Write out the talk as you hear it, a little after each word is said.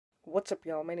What's up,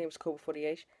 y'all? My name is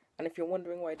Kobe48, and if you're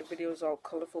wondering why the video is all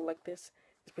colorful like this,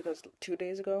 it's because 2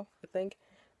 days ago, I think,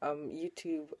 the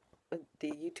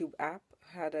YouTube app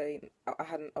had an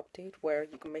update where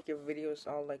you can make your videos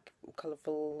all like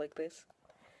colorful like this.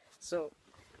 So,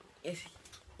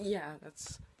 yeah,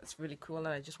 that's really cool, and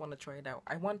I just want to try it out.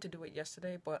 I wanted to do it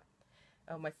yesterday, but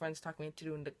my friends talked me into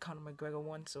doing the Conor McGregor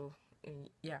one. So,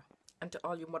 yeah. And to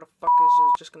all you motherfuckers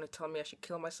who's just gonna tell me I should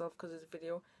kill myself because of this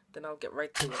video, then I'll get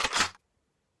right to it.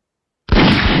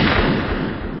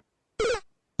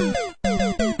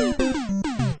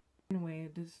 Anyway,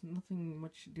 there's nothing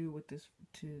much to do with this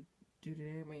to do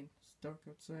today. I mean, it's dark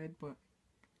outside, but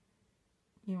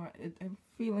you know, I'm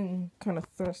feeling kind of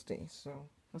thirsty, so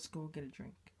let's go get a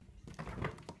drink.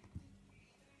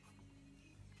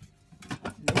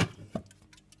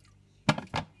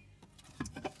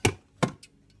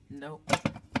 Nope.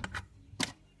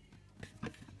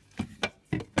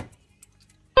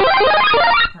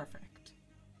 Perfect.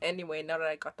 Anyway, now that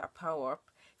I got that power up,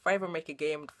 if I ever make a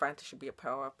game, Fanta should be a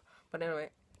power up. But anyway,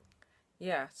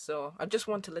 yeah. So I just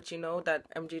want to let you know that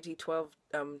MJT12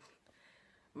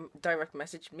 direct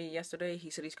messaged me yesterday. He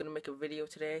said he's gonna make a video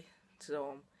today.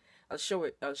 So I'll show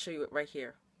you it right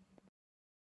here.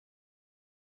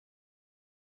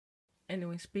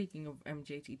 Anyway, speaking of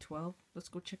MJT12, let's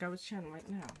go check out his channel right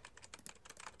now.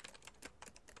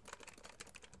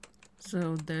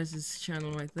 So there's his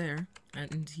channel right there,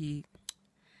 and he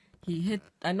hit.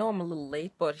 I know I'm a little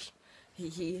late, but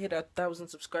he hit 1,000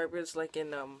 subscribers like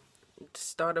in the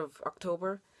start of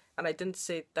October, and I didn't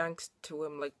say thanks to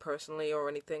him like personally or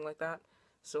anything like that.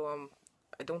 So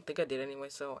I don't think I did anyway.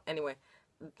 So anyway,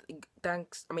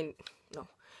 thanks. I mean, no,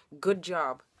 good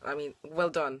job. I mean,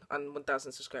 well done on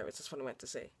 1,000 subscribers. That's what I meant to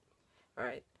say. All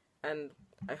right, and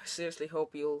I seriously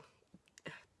hope you'll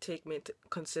take me into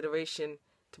consideration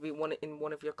to be in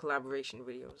one of your collaboration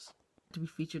videos, to be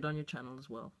featured on your channel as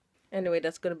well. Anyway,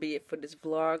 that's gonna be it for this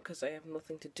vlog because I have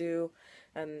nothing to do,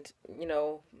 and you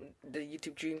know, the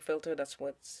YouTube Dream Filter, that's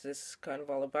what this kind of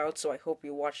all about. So I hope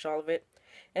you watched all of it.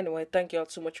 Anyway, thank you all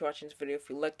so much for watching this video. If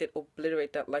you liked it,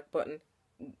 obliterate that like button,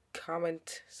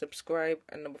 comment, subscribe,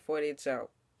 and number 48's out.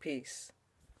 Peace.